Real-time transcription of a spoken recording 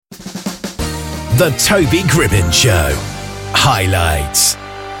The Toby Gribbin Show. Highlights.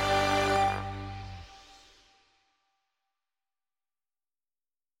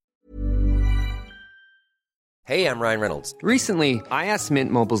 Hey, I'm Ryan Reynolds. Recently, I asked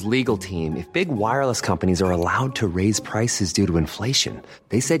Mint Mobile's legal team if big wireless companies are allowed to raise prices due to inflation.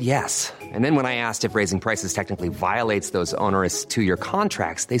 They said yes. And then when I asked if raising prices technically violates those onerous 2-year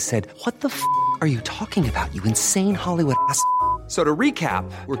contracts, they said, "What the f*** are you talking about, you insane Hollywood ass?" So to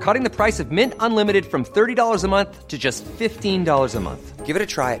recap, we're cutting the price of Mint Unlimited from $30 a month to just $15 a month. Give it a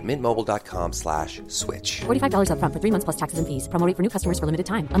try at mintmobile.com/switch. $45 up front for 3 months plus taxes and fees. Promo rate for new customers for limited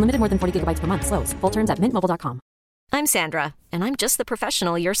time. Unlimited more than 40 gigabytes per month. Slows full terms at mintmobile.com. I'm Sandra, and I'm just the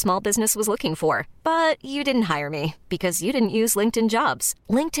professional your small business was looking for. But you didn't hire me because you didn't use LinkedIn Jobs.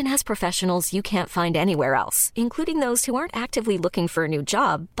 LinkedIn has professionals you can't find anywhere else, including those who aren't actively looking for a new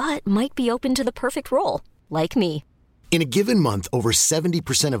job, but might be open to the perfect role, like me. In a given month, over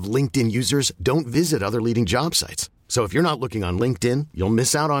 70% of LinkedIn users don't visit other leading job sites. So if you're not looking on LinkedIn, you'll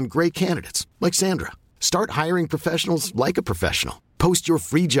miss out on great candidates like Sandra. Start hiring professionals like a professional. Post your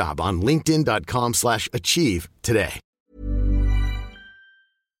free job on linkedin.com/achieve today.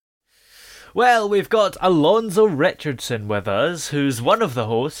 Well, we've got Alonzo Richardson with us, who's one of the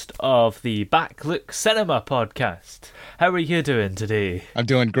hosts of the Backlook Cinema podcast. How are you doing today? I'm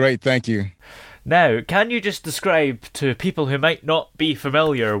doing great, thank you. Now, can you just describe to people who might not be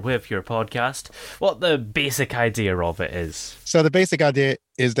familiar with your podcast what the basic idea of it is? So the basic idea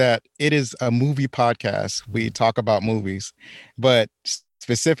is that it is a movie podcast. We talk about movies, but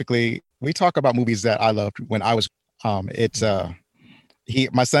specifically, we talk about movies that I loved when I was. My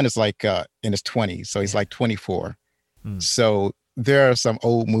son is like in his 20s, so he's like 24. So there are some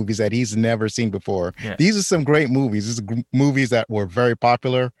old movies that he's never seen before. Yeah. These are some great movies. These are movies that were very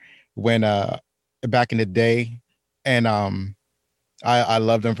popular when back in the day, and I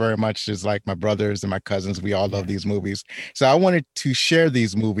love them very much. Just like my brothers and my cousins, we all love these movies. So I wanted to share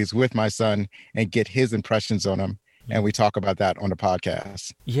these movies with my son and get his impressions on them, and we talk about that on the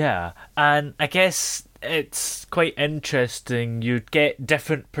podcast. Yeah, and I guess it's quite interesting. You'd get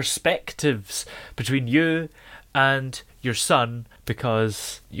different perspectives between you and your son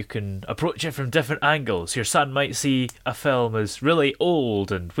because you can approach it from different angles. Your son might see a film as really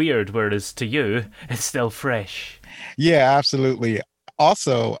old and weird, whereas to you, it's still fresh. Yeah, absolutely.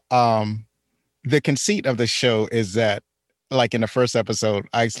 Also, the conceit of the show is that, like in the first episode,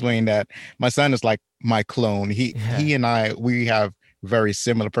 I explained that my son is like my clone. He and I, we have very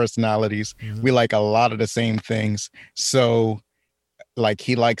similar personalities. Mm-hmm. We like a lot of the same things. So like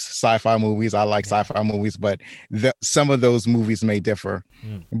he likes sci-fi movies, I like sci-fi movies, but some of those movies may differ.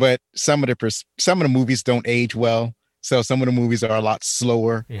 But some of the movies don't age well. So some of the movies are a lot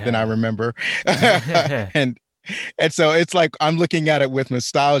slower than I remember. And so it's like I'm looking at it with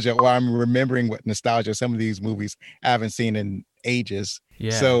nostalgia, or I'm remembering with nostalgia some of these movies I haven't seen in ages.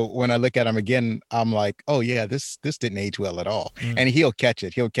 Yeah. So when I look at them again, I'm like, oh yeah, this didn't age well at all. And he'll catch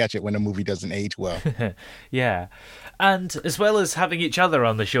it. He'll catch it when a movie doesn't age well. Yeah. And as well as having each other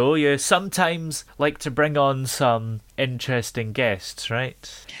on the show, you sometimes like to bring on some interesting guests, right?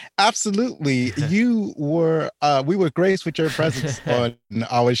 Absolutely. We were graced with your presence on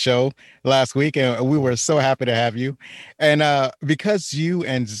our show last week, and we were so happy to have you. And because you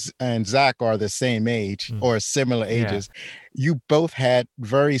and Zach are the same age or similar ages, you both had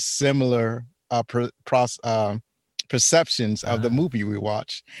very similar perceptions of the movie we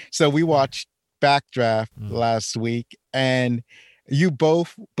watched. So we watched Backdraft last week, and you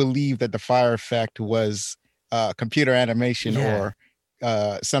both believe that the fire effect was computer animation or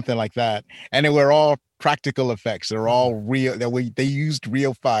something like that, and they were all practical effects. They're all real. They used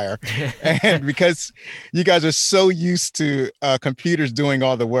real fire, and because you guys are so used to computers doing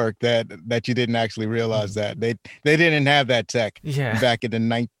all the work that you didn't actually realize that they didn't have that tech back in the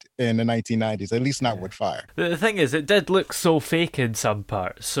 1990s, at least not with fire. The thing is, it did look so fake in some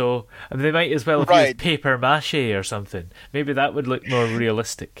parts, so I mean, they might as well have used paper mache or something. Maybe that would look more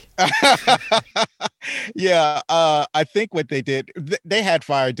realistic. I think what they did, they had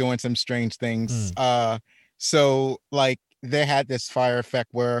fire doing some strange things. So like they had this fire effect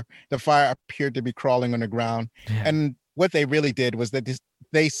where the fire appeared to be crawling on the ground, and what they really did was that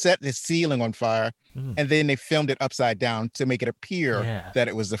they set the ceiling on fire, and then they filmed it upside down to make it appear that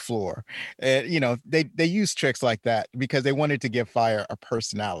it was the floor. They used tricks like that because they wanted to give fire a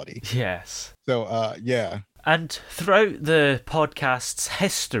personality. Yes. So, And throughout the podcast's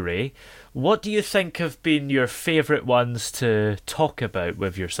history, what do you think have been your favourite ones to talk about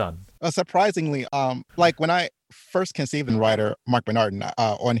with your son? Surprisingly, like when I first conceived in writer Mark Bernardin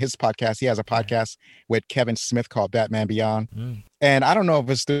on his podcast, he has a podcast with Kevin Smith called Batman Beyond. And I don't know if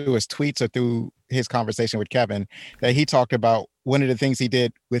it's through his tweets or through his conversation with Kevin that he talked about one of the things he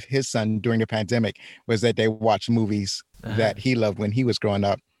did with his son during the pandemic was that they watched movies that he loved when he was growing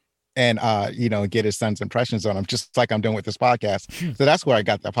up and, get his son's impressions on them, just like I'm doing with this podcast. So that's where I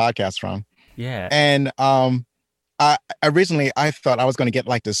got the podcast from. Yeah. And I originally thought I was going to get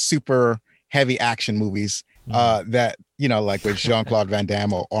like the super heavy action movies that, like with Jean-Claude Van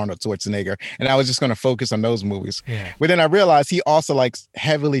Damme or Arnold Schwarzenegger. And I was just going to focus on those movies. Yeah. But then I realized he also likes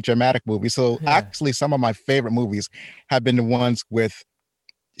heavily dramatic movies. So actually some of my favorite movies have been the ones with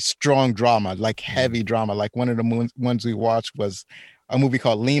strong drama, like heavy drama. Like one of the ones we watched was a movie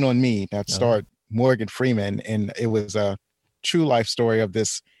called Lean on Me that starred Morgan Freeman. And it was a true life story of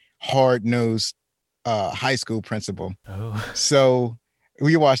this hard-nosed high school principal. So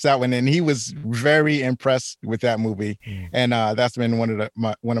we watched that one and he was very impressed with that movie. And that's been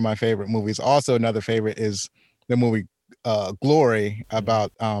one of my favorite movies. Also another favorite is the movie Glory,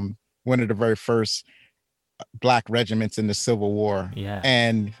 about one of the very first Black regiments in the Civil War. Yeah.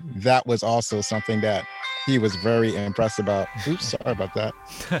 And that was also something that he was very impressed about. Oops, sorry about that.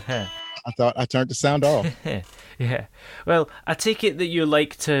 I thought I turned the sound off. Yeah. Well, I take it that you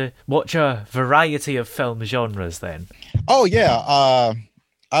like to watch a variety of film genres then. Oh yeah.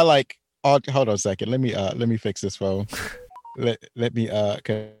 I like hold on a second. Let me fix this phone. Let me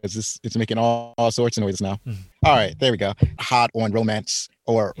because it's making all sorts of noises now. All right, there we go. Hot on romance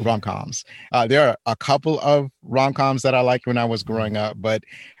or rom-coms. There are a couple of rom-coms that I liked when I was growing up, but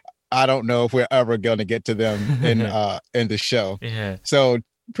I don't know if we're ever going to get to them in the show. Yeah. So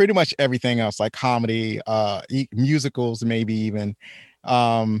pretty much everything else, like comedy, musicals, maybe even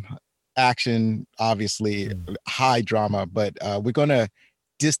action, obviously high drama, but we're going to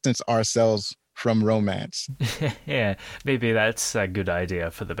distance ourselves from romance. Yeah, maybe that's a good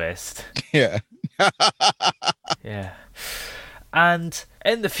idea for the best. Yeah. Yeah. And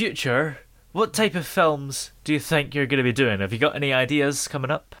in the future, what type of films do you think you're going to be doing? Have you got any ideas coming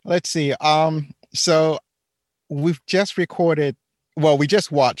up? Let's see. So we've just we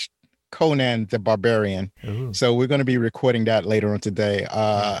just watched Conan the Barbarian. Ooh. So So we're going to be recording that later on today.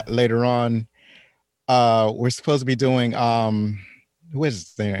 Later on, we're supposed to be doing who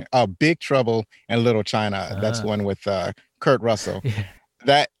is there? Big Trouble in Little China. That's one with Kurt Russell. Yeah.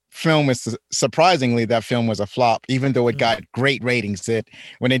 That film is surprisingly, that film was a flop, even though it got great ratings.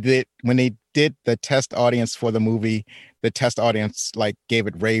 When they did the test audience for the movie, the test audience gave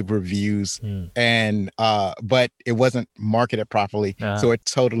it rave reviews, and but it wasn't marketed properly, so it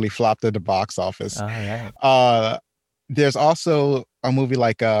totally flopped at the box office. Right. There's also a movie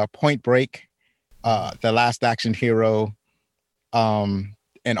like Point Break, The Last Action Hero, An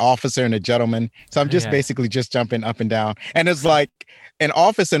Officer and a Gentleman. So I'm just basically just jumping up and down. And it's like An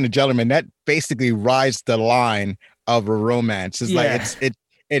Officer and a Gentleman, that basically rides the line of a romance. It's like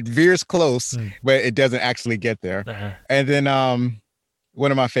it veers close, but it doesn't actually get there. And then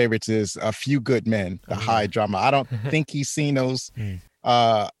one of my favorites is A Few Good Men, the high drama. I don't think he's seen those,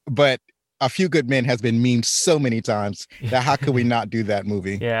 but A Few Good Men has been memed so many times that how could we not do that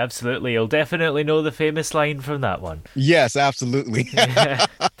movie? Yeah, absolutely. You'll definitely know the famous line from that one. Yes, absolutely.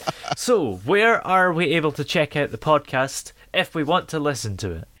 So, where are we able to check out the podcast if we want to listen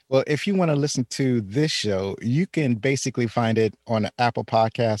to it? Well, if you want to listen to this show, you can basically find it on Apple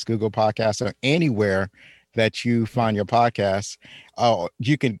Podcasts, Google Podcasts, or anywhere that you find your podcasts.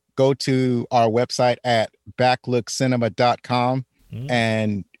 You can go to our website at backlookcinema.com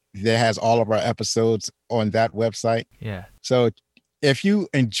and that has all of our episodes on that website. Yeah. So if you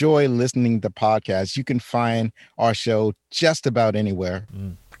enjoy listening to podcasts, you can find our show just about anywhere.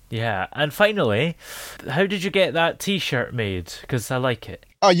 Yeah. And finally, how did you get that T-shirt made? Because I like it.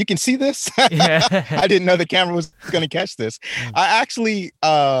 Oh, you can see this? Yeah. I didn't know the camera was going to catch this. I actually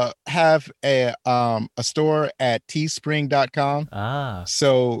have a store at teespring.com.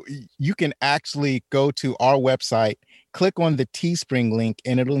 So you can actually go to our website, click on the Teespring link,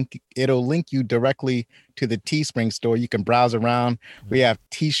 and it'll link you directly to the Teespring store. You can browse around. We have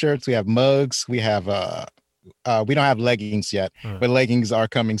T-shirts, we have mugs, we have we don't have leggings yet, but leggings are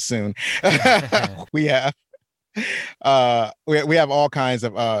coming soon. We have all kinds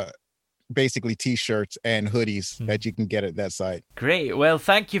of basically T-shirts and hoodies that you can get at that site. Great. Well,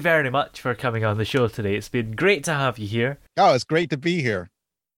 thank you very much for coming on the show today. It's been great to have you here. Oh, it's great to be here.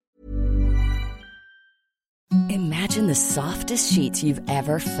 Imagine the softest sheets you've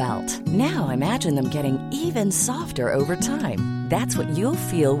ever felt. Now imagine them getting even softer over time. That's what you'll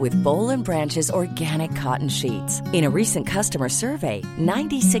feel with Boll & Branch's organic cotton sheets. In a recent customer survey,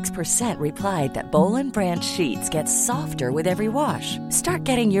 96% replied that Boll & Branch sheets get softer with every wash. Start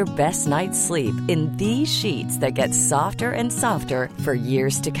getting your best night's sleep in these sheets that get softer and softer for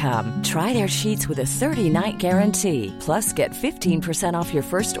years to come. Try their sheets with a 30-night guarantee. Plus, get 15% off your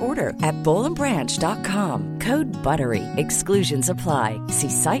first order at bollandbranch.com. Code BUTTERY. Exclusions apply. See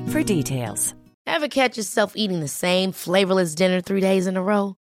site for details. Ever catch yourself eating the same flavorless dinner 3 days in a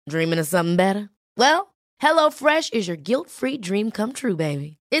row? Dreaming of something better? Well, HelloFresh is your guilt-free dream come true,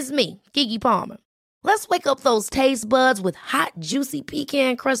 baby. It's me, Keke Palmer. Let's wake up those taste buds with hot, juicy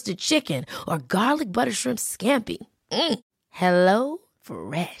pecan-crusted chicken or garlic butter shrimp scampi. Hello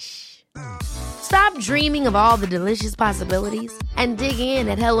Fresh. Stop dreaming of all the delicious possibilities and dig in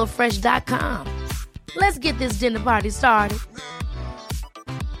at HelloFresh.com. Let's get this dinner party started.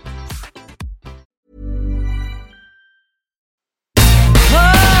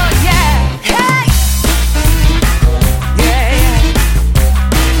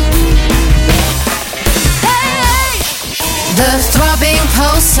 The throbbing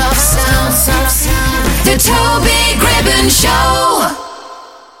pulse of sound. The Toby Gribbon Show.